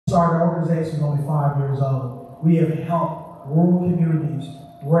Started an organization only 5 years old. We have helped rural communities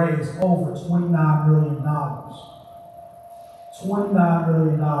raise over $29 million. $29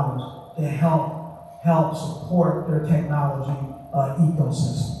 million to help support their technology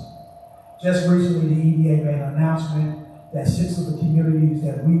ecosystem. Just recently, the EDA made an announcement that 6 of the communities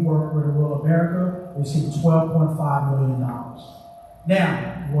that we work with in rural America received $12.5 million.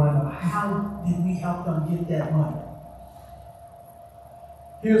 Now, you want to know, how did we help them get that money?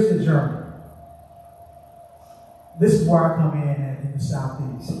 Here's the journey. This is where I come in the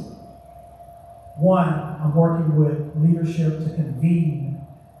Southeast. One, I'm working with leadership to convene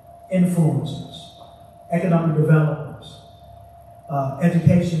influencers, economic developers,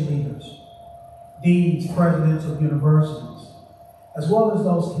 education leaders, deans, presidents of universities, as well as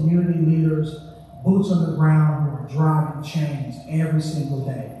those community leaders, boots on the ground who are driving change every single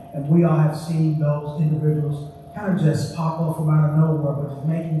day. And we all have seen those individuals kind of just pop up from out of nowhere, but it's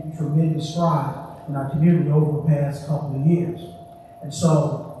making tremendous strides in our community over the past couple of years. And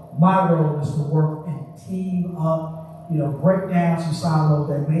so my role is to work and team up, break down some silos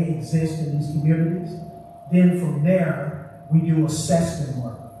that may exist in these communities. Then from there, we do assessment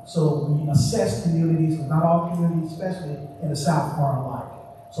work. So we assess communities, but not all communities, especially in the South, are alike.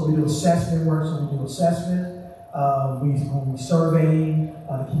 So we do assessment work, so we do assessment. We survey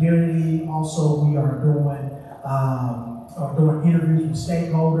the community. Also, we are doing interviews with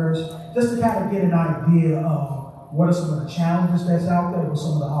stakeholders, just to kind of get an idea of what are some of the challenges that's out there, what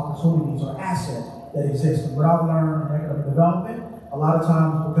some of the opportunities or assets that exist. And what I've learned in economic development, a lot of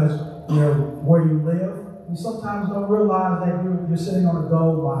times because where you live, you sometimes don't realize that you're sitting on a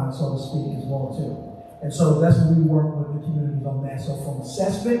gold mine, so to speak, as well too. And so that's when we work with the communities on that. So from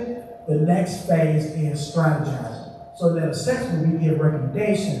assessment, the next phase is strategizing. So in that assessment, we give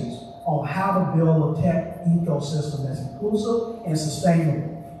recommendations on how to build a tech ecosystem that's inclusive and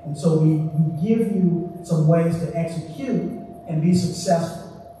sustainable. And so we give you some ways to execute and be successful.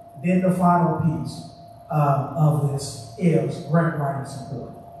 Then the final piece of this is grant writing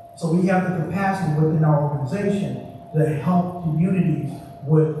support. So we have the capacity within our organization to help communities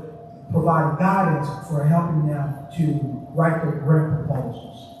with providing guidance for helping them to write their grant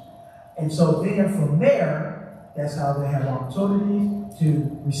proposals. And so then from there, that's how they have opportunities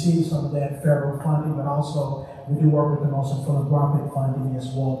to receive some of that federal funding, but also we do work with them also philanthropic funding as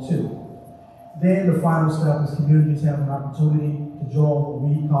well too. Then the final step is communities have an opportunity to join what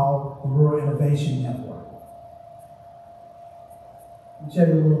we call the Rural Innovation Network. Let me tell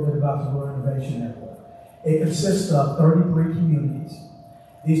you a little bit about the Rural Innovation Network. It consists of 33 communities.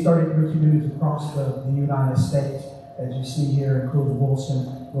 These 33 communities across the United States, as you see here, include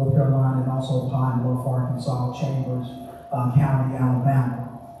Wilson, North Carolina, and also Pine Bluff, Arkansas, Chambers County,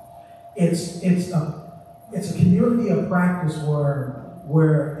 Alabama. It's a community of practice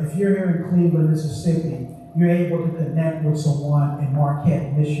where if you're here in Cleveland, Mississippi, you're able to connect with someone in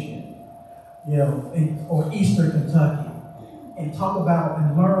Marquette, Michigan, or Eastern Kentucky, and talk about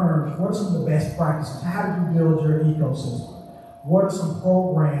and learn what are some of the best practices. How do you build your ecosystem? What are some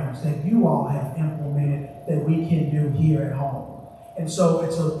programs that you all have implemented that we can do here at home? And so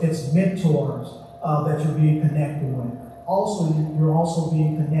it's mentors that you're being connected with. Also, you're also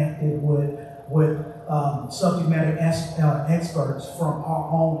being connected with subject matter experts from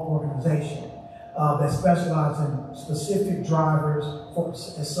our own organization that specialize in specific drivers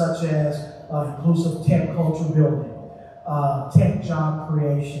such as inclusive tech culture building, tech job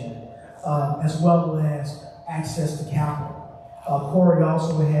creation, as well as access to capital. Corey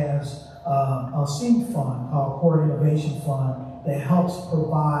also has a seed fund called Corey Innovation Fund that helps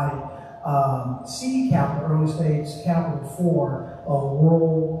provide seed capital, early stage capital for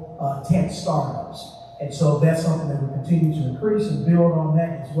rural tech startups. And so that's something that we continue to increase and build on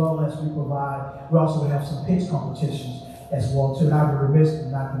that, as well as we also have some pitch competitions as well too. And I'd be remiss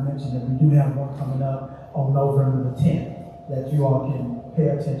not to mention that we do have one coming up on November the 10th that you all can pay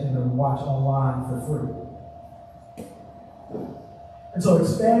attention and watch online for free. And so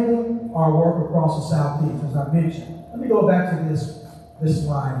expanding our work across the Southeast, as I mentioned. Let me go back to this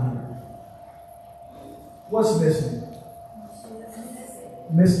slide here. What's missing?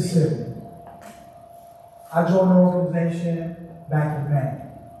 Mississippi. I joined the organization back in May.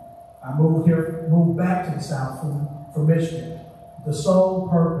 I moved back to the South from Michigan. The sole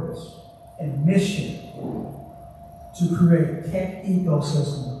purpose and mission to create tech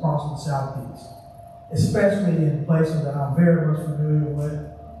ecosystems across the Southeast, especially in places that I'm very much familiar with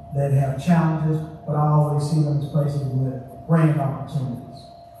that have challenges, but I always see them as places with grand opportunities.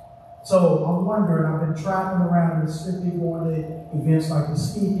 So I'm wondering, I've been traveling around Mississippi, going to events like the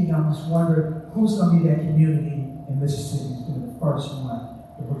Ski. I'm just wondering who's going to be that community in Mississippi. It's been the first one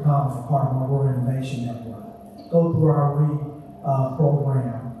to become a part of my Rural Innovation Network. Go through our REAP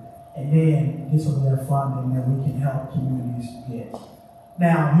program, and then get some of that funding that we can help communities get.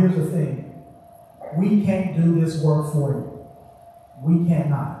 Now, here's the thing. We can't do this work for you. We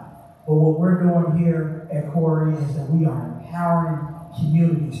cannot. But what we're doing here at Corey is that we are empowering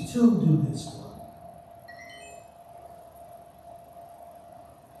communities to do this work.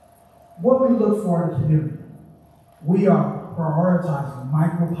 What we look for in the community, we are prioritizing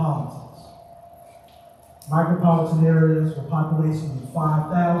micropolitans. Micropolitan areas with populations of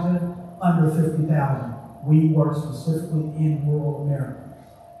 5,000, under 50,000. We work specifically in rural America.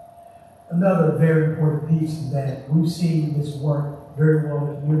 Another very important piece is that we've seen this work very well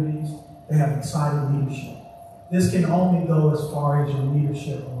in communities. They have excited leadership. This can only go as far as your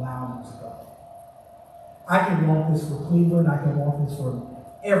leadership allows it to go. I can want this for Cleveland. I can want this for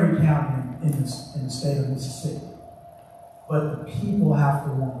every county in the state of Mississippi. But the people have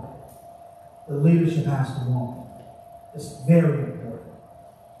to want it. The leadership has to want it. It's very important.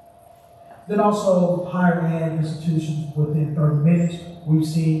 Then also higher ed institutions within 30 minutes. We've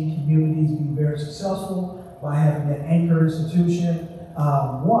seen communities be very successful by having an anchor institution.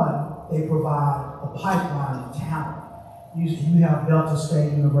 One, they provide a pipeline of talent. You have Delta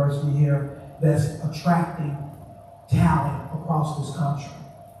State University here that's attracting talent across this country.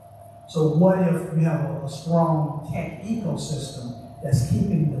 So what if we have a strong tech ecosystem that's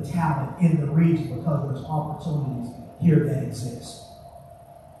keeping the talent in the region because there's opportunities here that exist?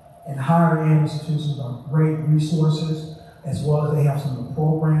 And higher ed institutions are great resources, as well as they have some of the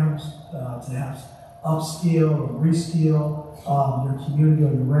programs to have upskill and reskill your community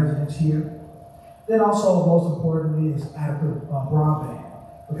or your residents here. Then also, most importantly, is adequate broadband,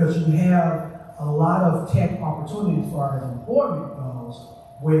 because you have a lot of tech opportunities as far as employment goes,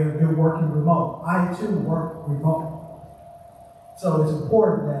 where you're working remote. I too work remote. So it's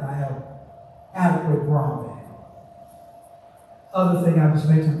important that I have adequate broadband. Other thing I just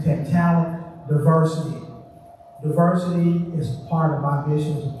mentioned, tech talent, diversity. Diversity is part of my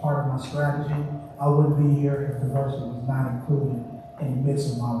mission, is a part of my strategy. I wouldn't be here if diversity was not included in the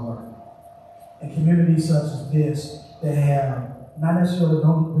midst of my work. And communities such as this that have not necessarily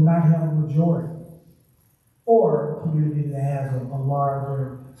do not have a majority, or a community that has a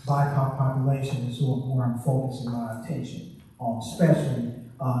larger BIPOC population is where I'm focusing my attention on, especially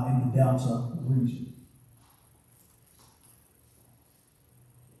in the Delta region.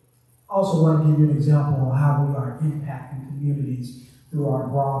 Also want to give you an example of how we are impacting communities through our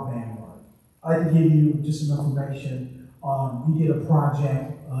broadband work. I'd like to give you just some information on, we did a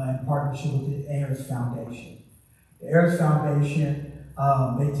project in partnership with the AIRS Foundation. The AIRS Foundation,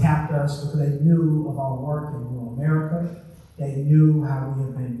 they tapped us because they knew of our work in rural America. They knew how we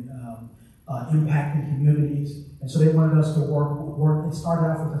have been impacting communities. And so they wanted us to work. It started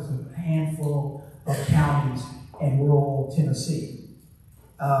off with just a handful of counties in rural Tennessee.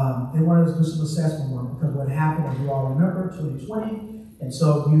 They wanted us to do some assessment work because what happened, as you all remember, 2020, and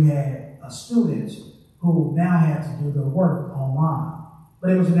so you had students who now had to do their work online,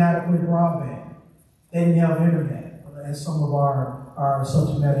 but it was inadequate broadband. They didn't have internet, as some of our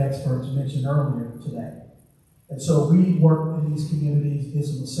subject matter experts mentioned earlier today. And so we worked in these communities, did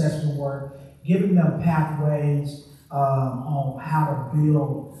some assessment work, giving them pathways on how to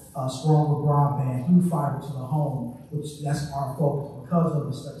build stronger broadband through fiber to the home, which that's our focus because of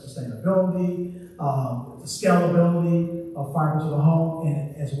the sustainability, the scalability of fiber to the home,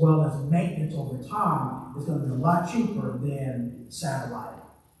 and as well as maintenance over time is going to be a lot cheaper than satellite,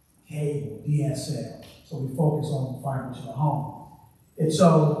 cable, DSL. So we focus on fiber to the home. And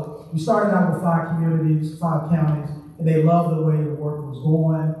so we started out with 5 communities, 5 counties, and they loved the way the work was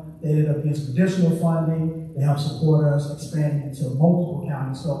going. They ended up getting some additional funding. They helped support us expanding into multiple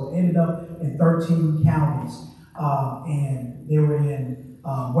counties. So we ended up in 13 counties, and they were in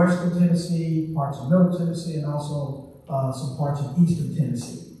Western Tennessee, parts of Middle Tennessee, and also some parts of Eastern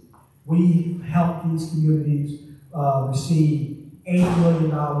Tennessee. We helped these communities receive $80 million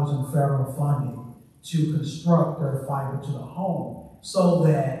in federal funding to construct their fiber to the home so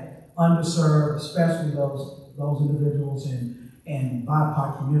that underserved, especially those individuals and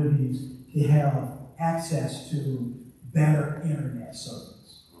BIPOC communities, can have access to better internet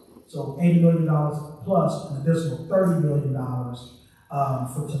service. So $80 million plus an additional $30 million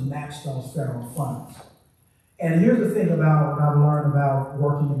to match those federal funds. And here's the thing about what I've learned about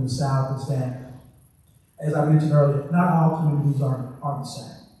working in the South is that, as I mentioned earlier, not all communities are the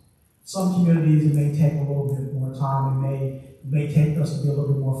same. Some communities, it may take a little bit more time. It may take us to be a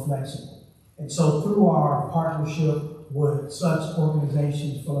little bit more flexible. And so through our partnership with such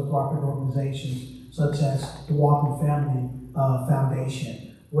organizations, philanthropic organizations, such as the Walking Family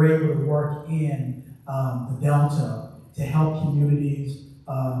Foundation, we're able to work in the Delta to help communities,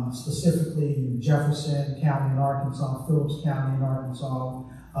 specifically in Jefferson County in Arkansas, Phillips County in Arkansas,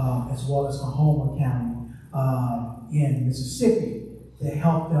 as well as Mahoma County in Mississippi, to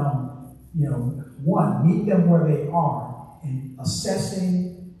help them, one, meet them where they are in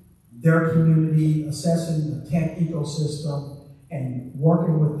assessing their community, assessing the tech ecosystem, and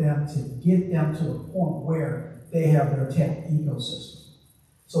working with them to get them to the point where they have their tech ecosystem.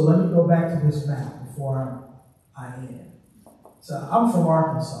 So let me go back to this map before I end. So I'm from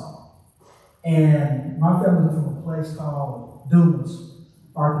Arkansas, and my family's from a place called Dumas,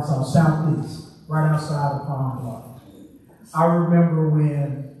 Arkansas, southeast, right outside of Palm Bluff. I remember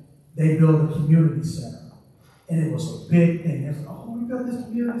when they built a community center, and it was a big thing. They said, oh, we built this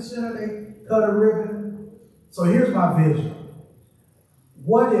community center, they cut a ribbon. So here's my vision.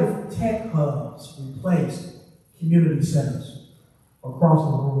 What if tech hubs replaced community centers across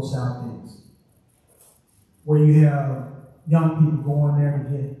the rural southeast, where you have young people going there to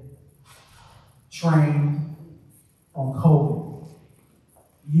get trained on coding,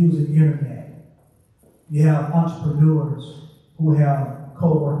 using internet. You have entrepreneurs who have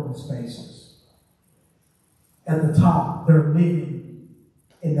co-working spaces. At the top, they're living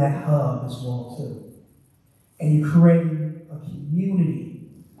in that hub as well too. And you're creating a community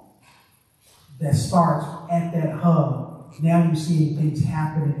that starts at that hub. Now you're seeing things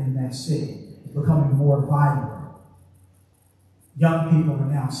happening in that city, becoming more vibrant. Young people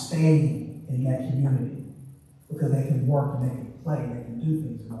are now staying in that community because they can work and they can play, they can do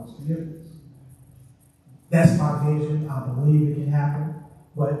things in those communities. That's my vision. I believe it can happen,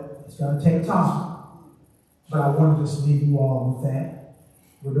 but it's going to take time. But I want to just leave you all with that.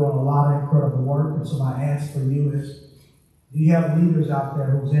 We're doing a lot of incredible work, and so my ask for you is, do you have leaders out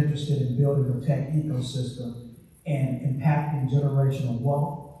there who's interested in building a tech ecosystem and impacting generational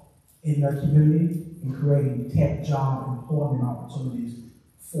wealth in their community and creating tech job employment opportunities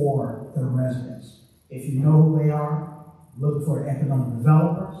for their residents? If you know who they are, look for economic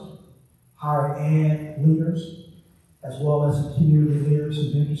developers, higher ed leaders, as well as some community leaders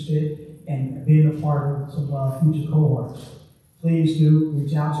who's interested in being a part of some future cohorts. Please do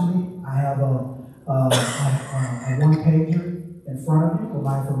reach out to me. I have a one-pager in front of you with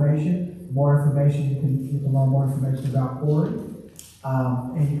my information. More information, you can learn more information about Corey,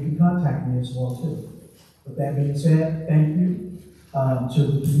 and you can contact me as well too. With that being said, thank you to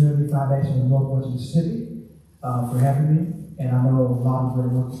the Community Foundation of Northwest Mississippi for having me. And I know a lot of great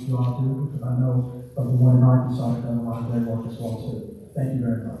work that you all do, because I know of the one in Arkansas has done a lot of great work as well too. Thank you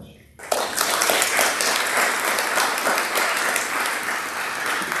very much.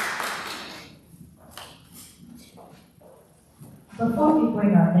 Before we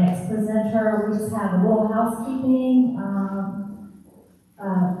bring our next presenter, we just have a little housekeeping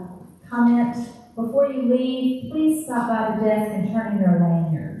comment. Before you leave, please stop by the desk and turn in your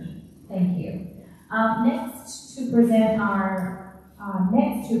lanyard. Thank you. Next to present our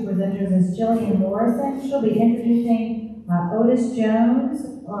next two presenters is Jillian Morrison. She'll be introducing Otis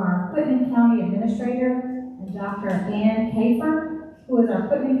Jones, our Putnam County Administrator, and Dr. Ann Kafer, who is our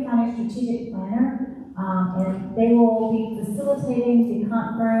Putnam County Strategic Planner. And they will be facilitating the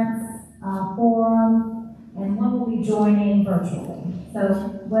conference forum, and one will be joining virtually. So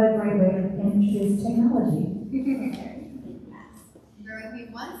what a great way to introduce technology. Bear with me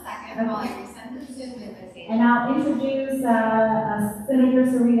 1 second while I resend the Zoom invitation. And I'll introduce Senator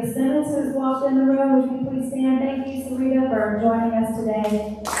Sarita Simmons, who's walked in the room. Would you please stand? Thank you, Sarita, for joining us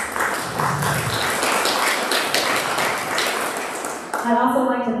today. I'd also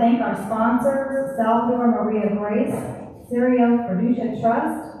like to thank our sponsors, Salvador Maria Grace, Sirio Fiducia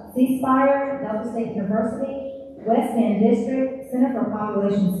Trust, C-Spire, Delta State University, West End District, Center for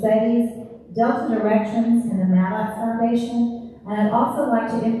Population Studies, Delta Directions, and the Maddox Foundation. And I'd also like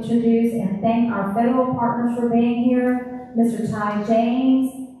to introduce and thank our federal partners for being here, Mr. Ty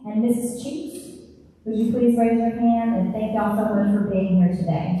James and Mrs. Cheeks. Would you please raise your hand, and thank y'all so much for being here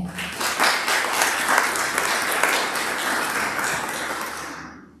today.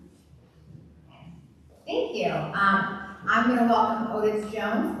 Thank you. I'm going to welcome Otis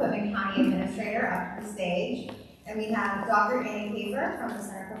Jones, Putnam County Administrator, up to the stage. And we have Dr. Ann Kafer from the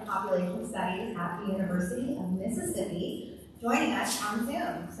Center for Population Studies at the University of Mississippi joining us on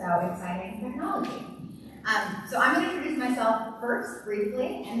Zoom. So exciting technology. So I'm going to introduce myself first,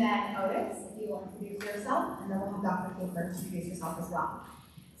 briefly, and then Otis, if you will introduce yourself, and then we'll have Dr. Kafer introduce yourself as well.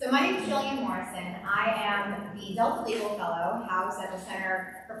 So my name is Jillian Morrison. I am the Delta Legal Fellow housed at the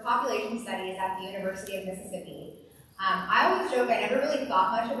Center for Population Studies at the University of Mississippi. I always joke I never really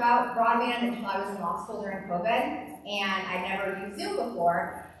thought much about broadband until I was in law school during COVID. and I'd never used Zoom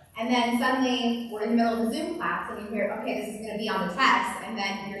before. And then suddenly we're in the middle of a Zoom class and you hear, okay, this is going to be on the test, and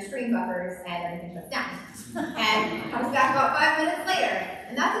then your screen buffers and everything shuts down. And comes back about 5 minutes later.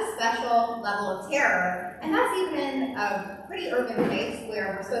 And that's a special level of terror, and that's even in a pretty urban place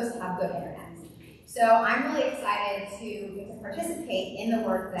where we're supposed to have good internet. So I'm really excited to get to participate in the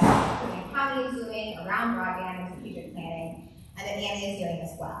work that the county is doing around broadband and strategic planning, and that Annie is doing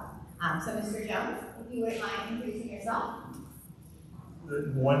as well. So Mr. Jones, if you wouldn't mind introducing yourself.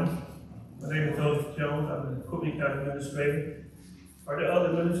 Good morning. My name is Joseph Jones. I'm the Cook County Administrator. Are there other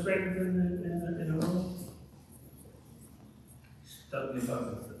administrators in the room? Stuck me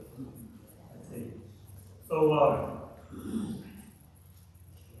about this. So,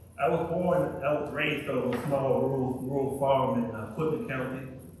 I was raised on a small rural farm in Putnam County.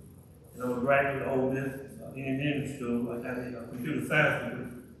 And I was graduate of Ole Miss engineering school. I got a computer science degree.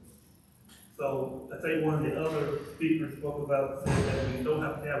 So I think one of the other speakers spoke about saying that we don't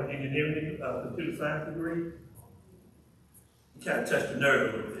have to have an engineering computer science degree. You kind of touched the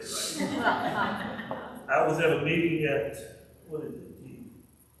nerve a little bit, right? I was at a meeting at, what is it,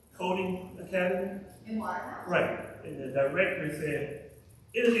 the Coding Academy? In Waterhouse? Right, and the director said,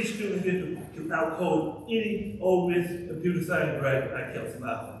 any of these students get to outcode any Ole Miss computer science graduate. I kept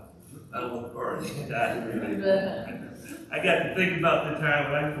smiling. I was burning. I got to think about the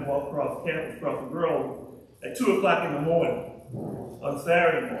time when I used to walk across campus, across the grove, at 2 o'clock in the morning, on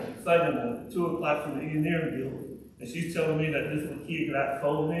Saturday morning, Sunday morning, 2 o'clock from the engineering building. And she's telling me that this little kid got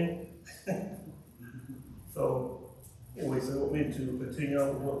told me. So, anyway, so we need to continue on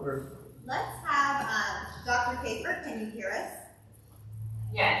with what we're. Let's have Dr. Kafer. Can you hear us?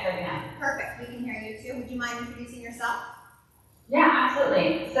 Yes, I can. Perfect. We can hear you too. Would you mind introducing yourself? Yeah,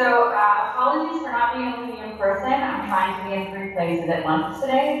 absolutely. So apologies for not being able to be in person. I'm trying to be in 3 places at once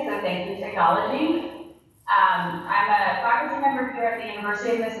today, so thank you, technology. I'm a faculty member here at the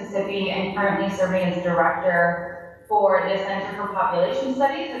University of Mississippi and currently serving as director for the Center for Population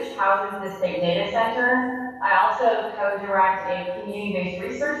Studies, which houses the State Data Center. I also co-direct a community-based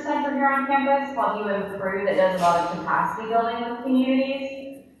research center here on campus called UM that does a lot of capacity building with communities.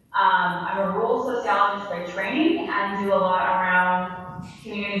 I'm a rural sociologist by training and do a lot around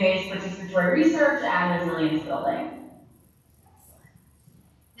community-based participatory research and resilience building.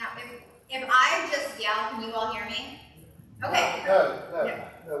 Now, if I just yell, can you all hear me? Okay. No,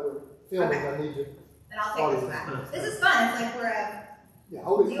 we're filming. Okay. I need you. Then I'll take this back. This is fun. It's like we're a. Yeah,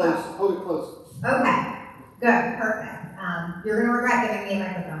 hold it close. Hold it close. Okay. Good. Perfect. You're gonna regret giving me a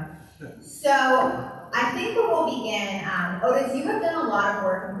microphone. So. I think we will begin. Otis, you have done a lot of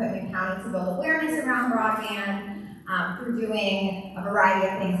work in Putnam County to build awareness around broadband through doing a variety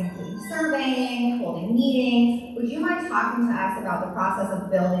of things, including surveying, holding meetings. Would you mind talking to us about the process of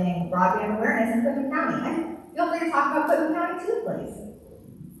building broadband awareness in Putnam County? And feel free to talk about Putnam County too, please.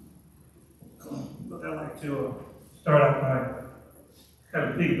 Look, I'd like to start out by kind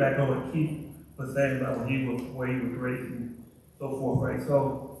of piggyback on what Keith was saying about where he was raised and so forth, right?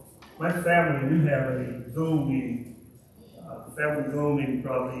 So, my family, we have a Zoom meeting, family Zoom meeting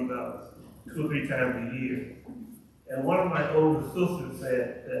probably about 2 or 3 times a year. And one of my older sisters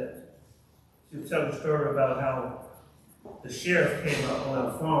said that she was telling a story about how the sheriff came out on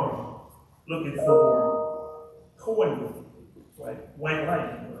our farm looking for corn, right? White light,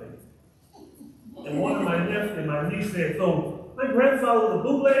 right? And one of my nephews and my niece said, so my grandfather was a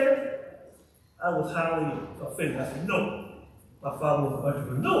bootlegger? I was highly offended. I said, no. My father was an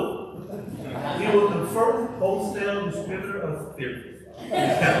entrepreneur. He was the first wholesale distributor of spirits.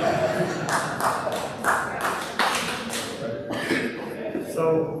 So,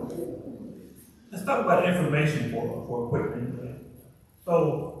 let's talk about information for a quick minute.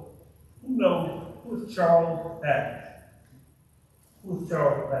 So, who's Charles Babbage? Who's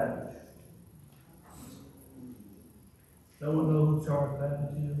Charles Babbage? No one knows who Charles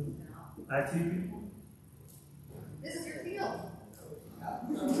Babbage is? IT people? This is your field.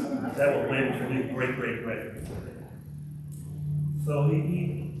 That was way for me, great. So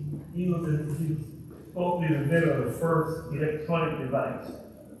he was supposed to be the inventor of the first electronic device,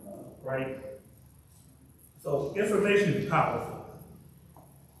 right? So information is powerful.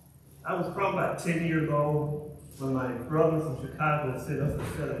 I was probably about 10 years old when my brother from Chicago sent us to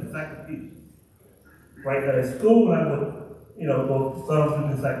sell encyclopedias. Right now at school, I would, go through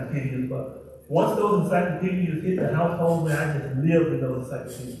encyclopedias, but once those encyclopedias hit the household, man, I just lived in those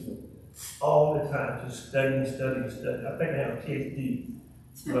encyclopedias all the time, just studying. I think I had a PhD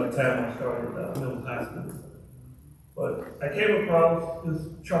by the time I started middle high school. But I came across this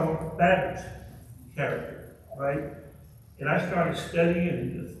Charles Babbage character, right? And I started studying,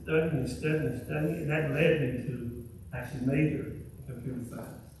 and that led me to actually majored in computer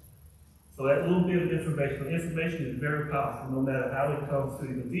science. So that little bit of information is very powerful, no matter how it comes to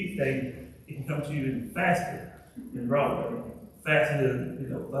you. But these days, it can come to you even faster in Broadband, faster than,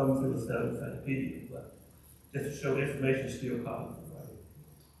 thumbing through the stuff encyclopedia. But just to show information is still powerful, right?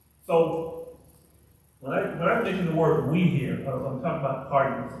 So when I mention the word "we" here, I'm talking about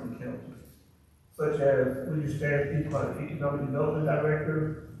partners in the county, such as we understand people like Economic Development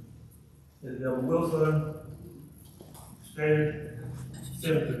Director, Bill Wilson,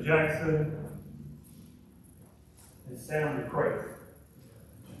 Senator Jackson, and Sam McCray.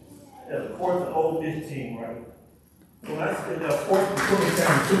 And of course, the whole Miss team, right? So that's, and of course, the Cook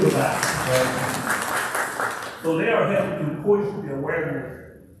County Supervisor, right? So they are helping to push the awareness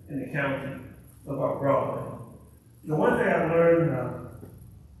in the county about broadband. One thing I learned,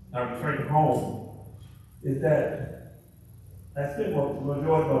 I returned home, is that I spent the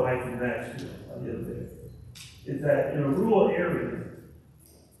majority of my life in Nashville, a little bit. Is that in a rural area,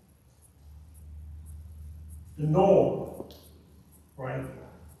 the norm, right?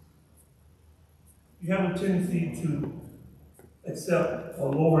 You have a tendency to accept a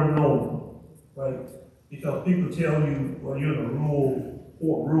lower norm, right? Because people tell you, well, you're in a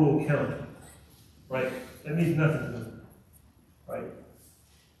rural county, right? That means nothing to them, right?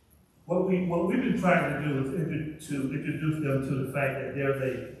 What we've been trying to do is to introduce them to the fact that there's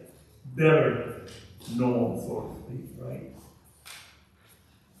a better norm, so to speak, right?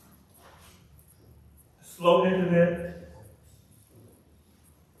 Slow internet,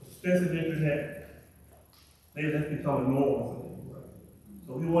 expensive internet, maybe that's become a norm for them, right? So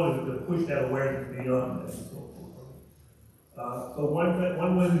we wanted to push that awareness beyond that and so forth. So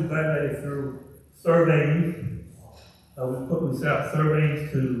one way we done that is through surveys. We set out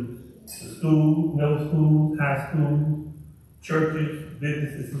surveys to schools, middle schools, high schools, churches,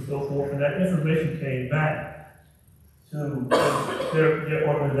 businesses, and so forth, and that information came back to their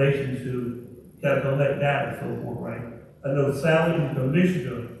organization to kind of collect data and so forth, right? I know Sally, the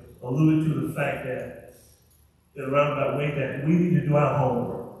commissioner, alluded to the fact that in a roundabout way that we need to do our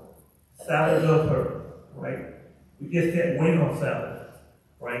homework. Sally does her, right? We just can't wait on Sally,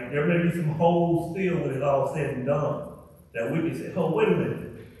 right? There may be some holes still when it's all said and done that we can say, oh, wait a minute.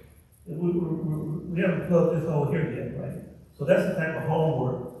 We haven't plugged this hole here yet, right? So that's the type of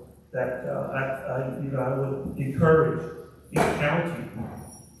homework that I would encourage each county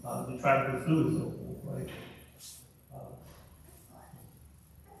to try to pursue and so forth, right?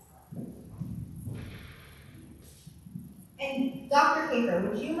 And Dr. Kafer,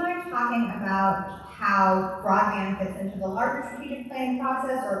 would you mind talking about how broadband fits into the larger strategic planning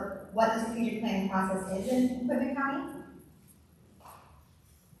process, or what the strategic planning process is in Putnam County?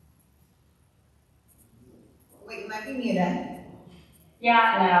 Wait, you might be muted. Yeah,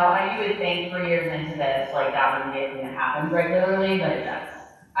 no, you would think 3 years into this, like that wouldn't be anything that happens regularly, but it does.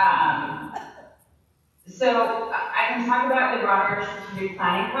 So I can talk about the broader strategic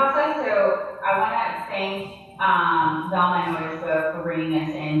planning process. So I want to thank Velma and Oyerspo for bringing us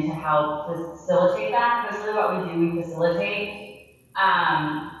in to help facilitate that. That's really what we do, we facilitate.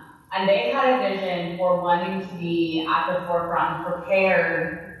 And they had a vision for wanting to be at the forefront and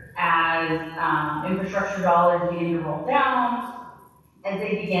prepared as infrastructure dollars begin to roll down, as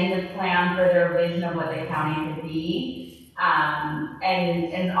they begin to plan for their vision of what the county could be.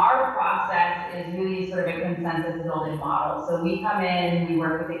 And our process is really sort of a consensus building model. So we come in, we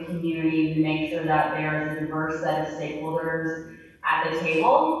work with the community, we make sure that there's a diverse set of stakeholders at the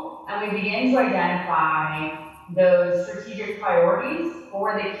table, and we begin to identify those strategic priorities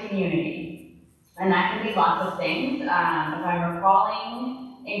for the community. And that can be lots of things. If I'm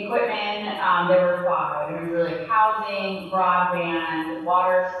recalling, equipment, there were 5. It was really housing, broadband,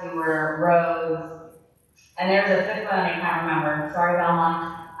 water, sewer, roads, and there's a 5th one I can't remember. Sorry,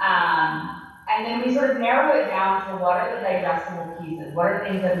 Velma. And then we sort of narrow it down to what are the digestible pieces, what are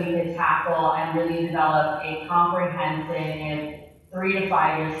things that we could tackle and really develop a comprehensive 3 to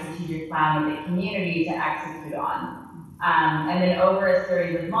 5 year strategic plan with the community to execute on. And then over a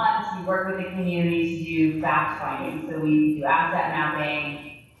series of months, we work with the community to do fact finding. So we do asset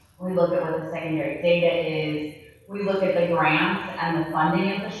mapping, we look at what the secondary data is, we look at the grants and the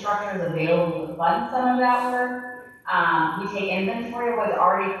funding infrastructures available to fund some of that work. We take inventory of what's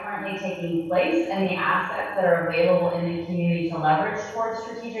already currently taking place and the assets that are available in the community to leverage towards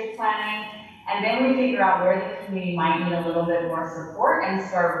strategic planning. And then we figure out where the community might need a little bit more support and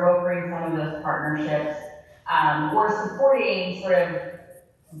start brokering some of those partnerships or supporting sort of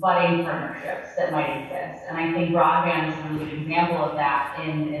budding partnerships that might exist. And I think broadband is a really good example of that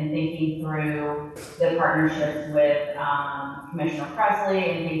in thinking through the partnerships with Commissioner Presley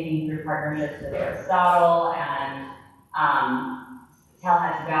and thinking through partnerships with Aristotle and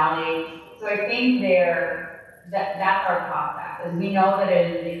Tallahatchie Valley. So I think that's our process. Is we know that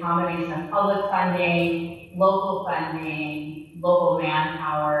it is a combination of public funding, local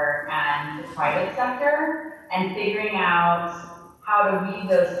manpower, and the private sector, and figuring out how to weave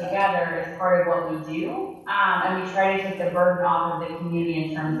those together is part of what we do. And we try to take the burden off of the community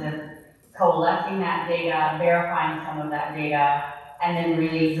in terms of coalescing that data, verifying some of that data, and then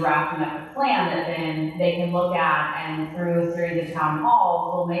really drafting up a plan that then they can look at, and through a series of town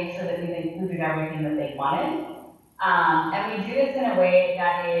halls, we'll make sure that we've included everything that they wanted. And we do this in a way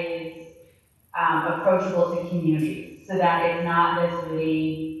that is approachable to communities, so that it's not this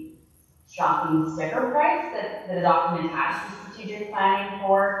really shocking sticker price that is often attached to strategic planning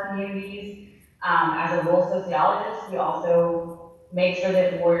for communities. As a rural sociologist, we also make sure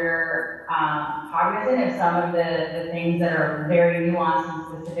that we're cognizant of some of the things that are very nuanced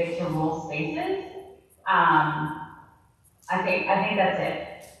and specific to rural spaces. I think that's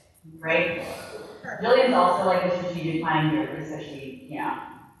it, right? Jillian's also like a strategic planning guru, so she's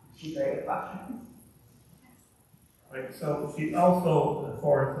great with questions. Right, so she also, as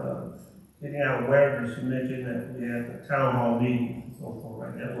far as getting out awareness, she mentioned that we had a town hall meeting and so forth,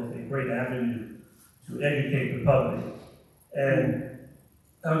 right? That was a great avenue to educate the public. And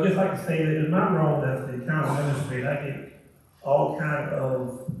I would just like to say that in my role as the county administrator, I get all kinds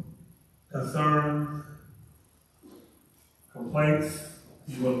of concerns, complaints,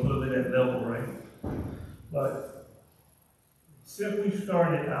 you want to put them in that level, right? But since we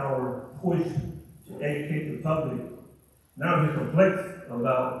started our push to educate the public, now we're complex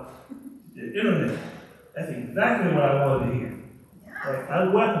about the internet. That's exactly what I wanted to hear. Like, I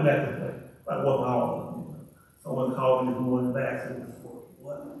welcome that complaint. I wasn't all of them. Someone called me going back and forth.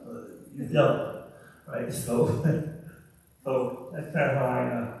 What? You dumb, right? So that's kind of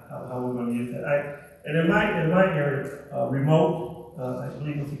how we're going to use that. And in my area, remote, I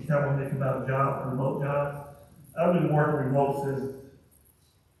believe it's a count make about remote jobs. I've been working remote since,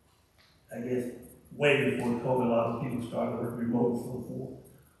 I guess, way before COVID. A lot of people started working remote and so forth.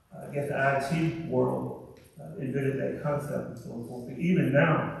 I guess the IT world invented that concept and so forth. But even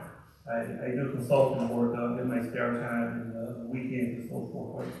now, I do consulting work in my spare time and weekends and so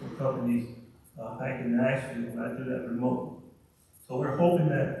forth, right, for companies back in Nashville, and I do that remote. So we're hoping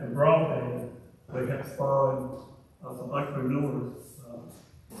that the broadband will help spawn some entrepreneurs,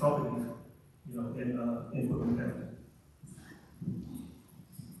 companies, in Cookman County.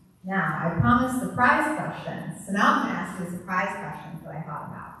 Now, I promised surprise questions, so now I'm going to ask you surprise questions that I thought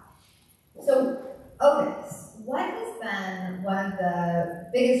about. So, Otis, what has been one of the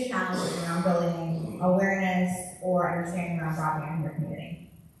biggest challenges around building awareness or understanding around broadband in your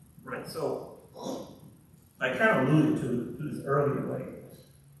community? Right, so I kind of alluded to this earlier, right,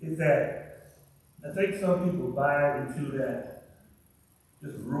 is that I think some people buy into that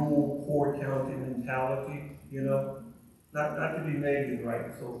just rural, poor county mentality, not to be negative, right,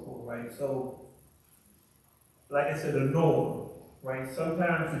 and so forth, right? So, like I said, the norm, right?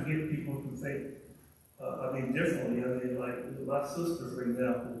 Sometimes to get people to think, differently. Like my sister, for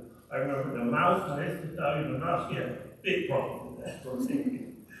example, I remember the mouse, when they used to tell you the mouse, she had a big problem with that,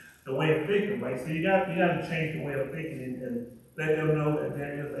 the way of thinking, right? So you got to change the way of thinking and let them know that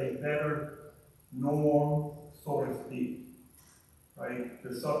there is a better norm, so to speak, right?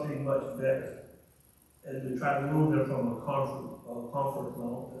 There's something much better. And to try to move them from a comfort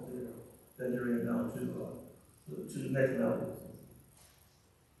zone that they're in now to the next level.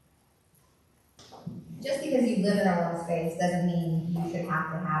 Just because you live in a rural space doesn't mean you should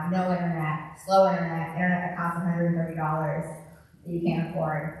have to have no internet, slow internet that costs $130 that you can't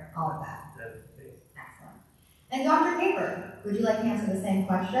afford, all of that. Excellent. And Dr. Paper, would you like to answer the same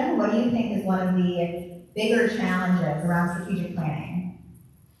question? What do you think is one of the bigger challenges around strategic planning?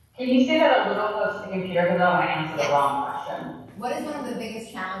 Can you say that a little close to the computer because I want to answer the wrong question? What is one of the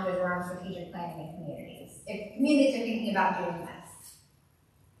biggest challenges around strategic planning in communities? If communities are thinking about doing this.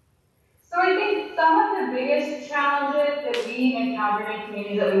 So I think some of the biggest challenges that we encounter in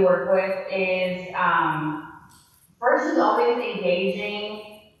communities that we work with is, first is always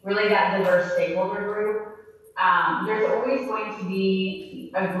engaging really that diverse stakeholder group. There's always going to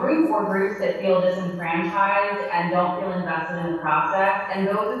be a group or groups that feel disenfranchised and don't feel invested in the process, and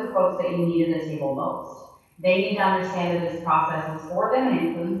those are the folks that you need at the table most. They need to understand that this process is for them and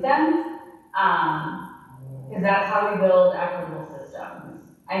includes them, because that's how we build equitable systems.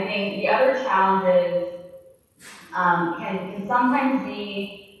 I think the other challenges can sometimes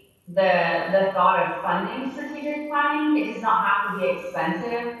be the thought of funding strategic planning. It does not have to be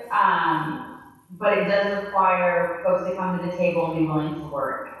expensive, but it does require folks to come to the table and be willing to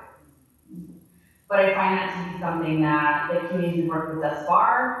work. but I find that to be something that the community's worked with thus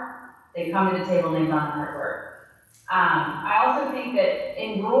far. They come to the table and they've done the hard work. I also think that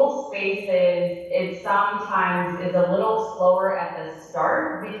in rural spaces, it sometimes is a little slower at the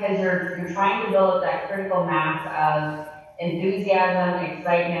start because you're trying to build up that critical mass of enthusiasm,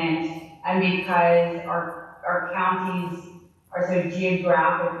 excitement, and because our counties are so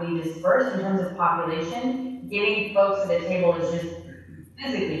geographically dispersed in terms of population, getting folks to the table is just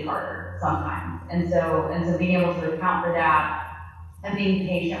physically harder sometimes. And so being able to account for that and being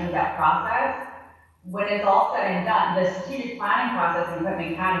patient with that process, when it's all said and done, the strategic planning process in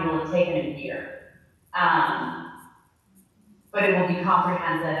Putnam County will have taken a year. But it will be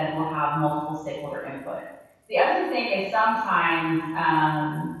comprehensive and will have multiple stakeholder input. The other thing is sometimes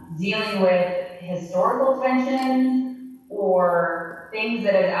dealing with historical tensions or things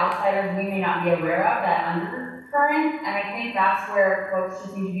that as outsiders we may not be aware of, that undercurrent, and I think that's where folks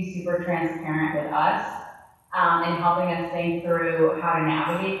just need to be super transparent with us and helping us think through how to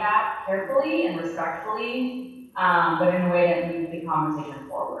navigate that carefully and respectfully, but in a way that moves the conversation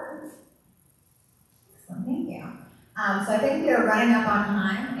forward. Excellent, thank you. So I think we are running up on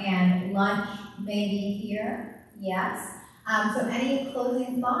time, and lunch may be here. Yes. So any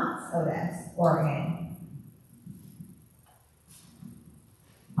closing thoughts, Otis or Annie?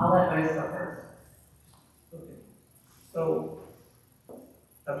 I'll let Otis go first. Okay. So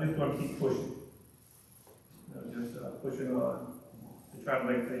I'm just going to keep pushing. Just pushing on to try to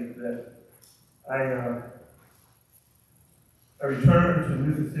make things better. I returned to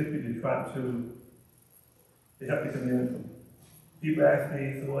Mississippi to try to help the community. People ask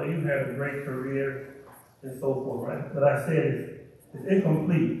me, so, well, you had a great career and so forth, right? But I said it's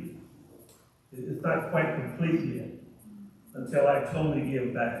incomplete. It's not quite complete yet until I totally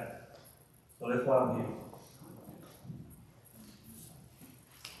give back. So that's why I'm here.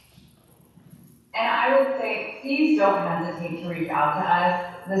 And I would say, please don't hesitate to reach out to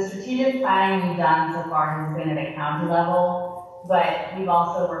us. The strategic planning we've done so far has been at a county level, but we've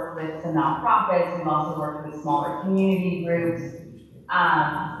also worked with some nonprofits, we've also worked with smaller community groups.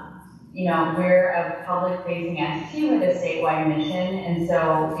 You know, we're a public-facing entity with a statewide mission, and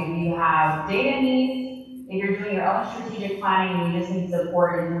so if you have data needs, if you're doing your own strategic planning and you just need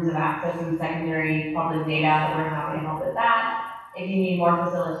support in terms of accessing secondary public data, we're happy to help with that. If you need more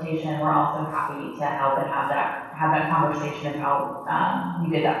facilitation, we're also happy to help and have that conversation of how we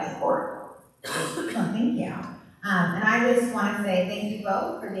did that support. Thank you. And I just want to say thank you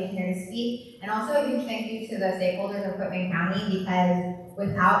both for being here to speak, and also a huge thank you to the stakeholders of Putnam County, because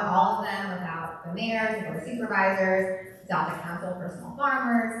without all of them, without the mayors, the board of supervisors, without the council for small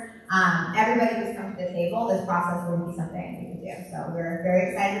farmers, everybody who's come to the table, this process wouldn't be something we could do. So we're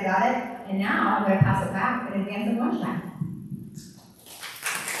very excited about it. And now I'm going to pass it back in advance of lunchtime.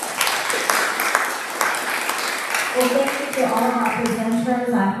 Well, thank you to all of our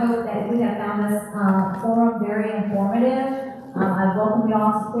presenters. I hope that we have found this forum very informative. I welcome you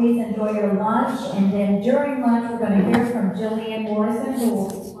all to please enjoy your lunch. And then during lunch, we're going to hear from Jillian Morrison, who will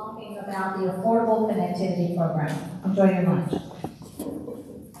be talking about the Affordable Connectivity Program. Enjoy your lunch.